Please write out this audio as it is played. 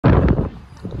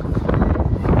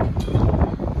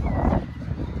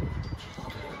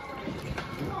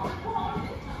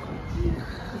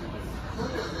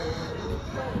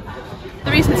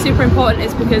important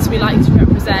is because we like to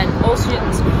represent all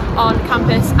students on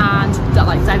campus and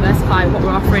like diversify what we're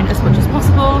offering as much as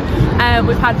possible.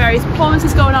 We've had various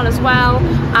performances going on as well,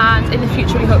 and in the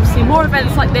future we hope to see more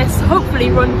events like this, hopefully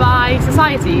run by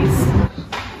societies.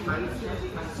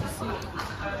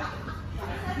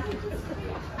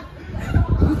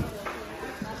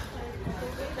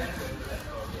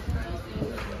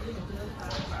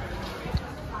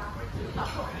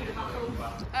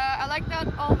 I like that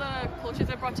all the cultures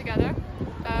are brought together,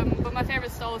 but my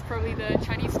favorite stall is probably the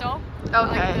Chinese stall. Okay.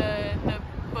 I like the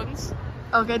buns.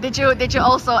 Okay. Did you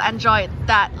also enjoy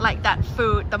that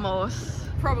food the most?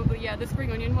 Probably, yeah. The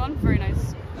spring onion one, very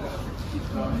nice.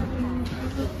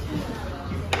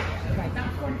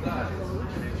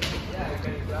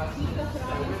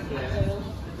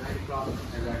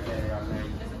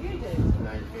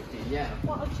 Yeah.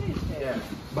 What, on Tuesday? Yeah,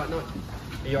 but not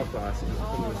your class.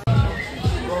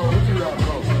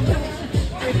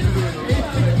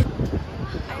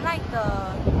 I like the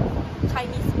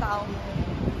Chinese style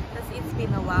because it's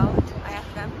been a while I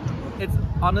have them. It's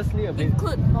honestly a bit...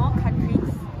 Include more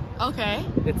countries. Okay.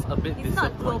 It's a bit It's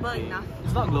not global disappointing. enough.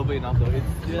 It's not global enough though.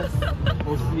 It's just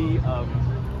mostly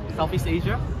Southeast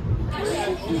Asia. I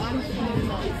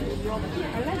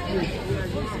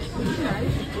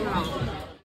like